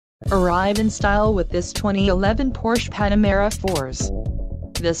Arrive in style with this 2011 Porsche Panamera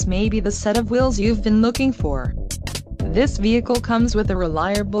 4s. This may be the set of wheels you've been looking for. This vehicle comes with a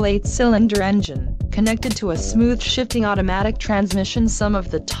reliable 8-cylinder engine, connected to a smooth shifting automatic transmission. Some of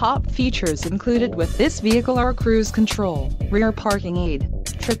the top features included with this vehicle are cruise control, rear parking aid,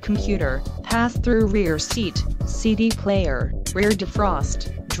 trip computer, pass-through rear seat, CD player, rear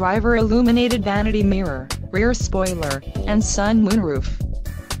defrost, driver illuminated vanity mirror, rear spoiler, and sunroof.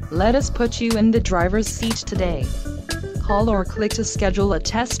 Let us put you in the driver's seat today. Call or click to schedule a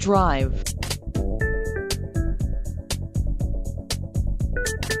test drive.